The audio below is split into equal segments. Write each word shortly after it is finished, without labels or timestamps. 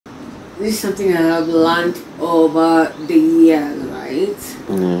this is something that I've learned over the years, right?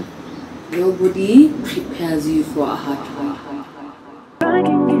 Nobody prepares you for a hard one.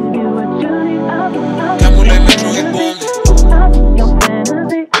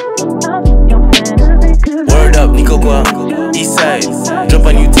 Word up, Niko kwa east side. Drop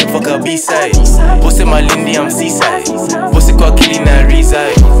a new tape, fuck a B-side. Wase Malindi I'm seaside. Wase kwa kili na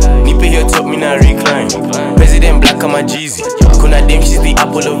reside. Nipe here top, me na recline. President black, I'm a Gizzy. Kuna dame, she's the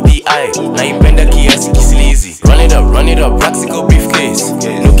apple of the eye. Naipenda kiasi, kisleezy. Run it up, racks go briefcase.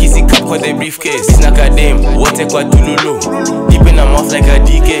 No kizzy cup kwa the briefcase. Snaka dame, wote kwa tululu. Deep in the mouth like a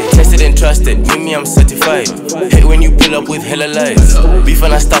decay. Tested and trusted, me I'm certified. Hate when you pull up with hella lies. Beef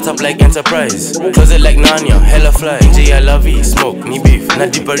and I start up like enterprise. Closet like Narnia, hella fly. Inje, lavi, smoke, ni beef. Na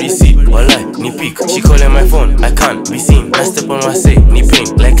deeper receipt, walahi, ni peak. She calling my phone, I can't be seen. Na step on wase, ni pain,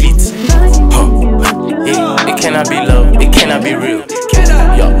 like cleats. It cannot be love, it cannot be real.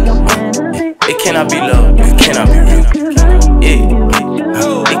 It cannot be love, it cannot be real.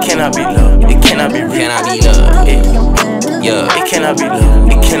 It cannot be love, it cannot be real. Cannot be love, It cannot be love,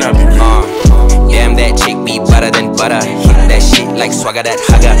 it cannot be real. Damn, that chick be better than butter. Hit that shit like swagger, that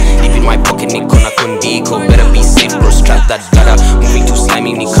hugger. Deep in my pocket, niko na kundiko. Better be safe, bro, strap that dada. Moving too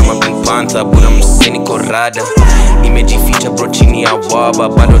slimy, ni kama Pink Panther. Buddha mse niko rada. Nimejificha bro chini ya waba.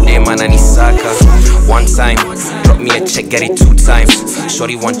 Bado dema na nisaka. One time, drop me a check, get it 2 times.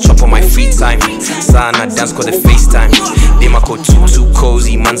 Shorty want chop on my free time. Sana dance call the FaceTime. Dema ko too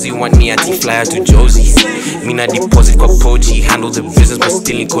cozy. Manzi want me ati flyer to Josie's. Mina deposit kwa poji. Handle the business but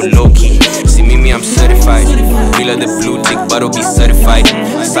still niko low-key. See me, I'm certified. Real the blue tick, but be certified.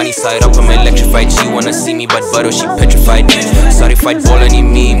 Sunny side up, I'm electrified. She wanna see me, but butter she petrified. Certified baller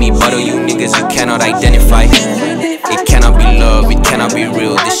need me, butter you niggas you cannot identify. It cannot be love, it cannot be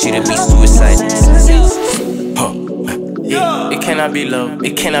real. This shit'll be suicide. It cannot be love,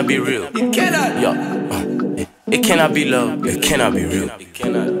 it cannot be real. It cannot. It cannot be love, it cannot be real.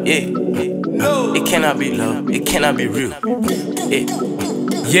 It cannot be love, it cannot be real.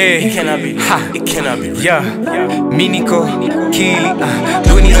 Yeah, it cannot be love, it cannot be real. Yeah, me niko, kili.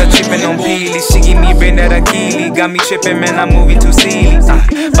 Doonies are tripping on pili. She give me bend at a kili. Got me tripping, man, I'm moving too silly.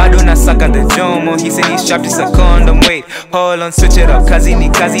 Bado na saka the jomo. He said he's strapped, it's a condom. Wait, hold on, switch it up. Kazi ni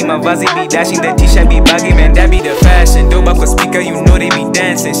kazi, mavazi be dashing. The t-shirt be baggy, man, that be the fashion. Dope up a speaker, you know they be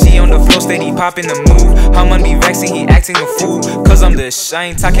dancing. She on the floor, steady popping the move. Haman be vexing, he acting a fool. Cause I'm the sh, I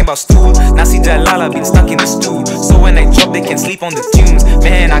ain't talking about stool. Nasi Jalala been stuck in the stool. So when they drop, they can sleep on the tunes.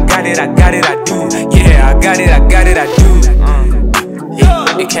 Man, I got it, I do. Yeah, I got it, I do.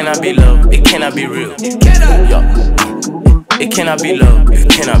 It cannot be love, it cannot be real. It cannot. It cannot be love, it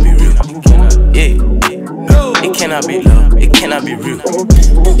cannot be real. It cannot be love, it cannot be real.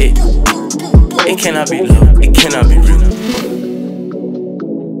 It cannot be love, it cannot be real.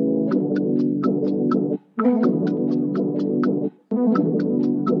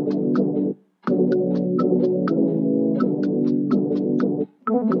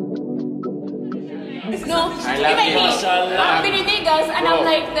 No, I love you. I'm with niggas and I'm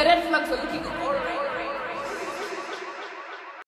like, the red flags are looking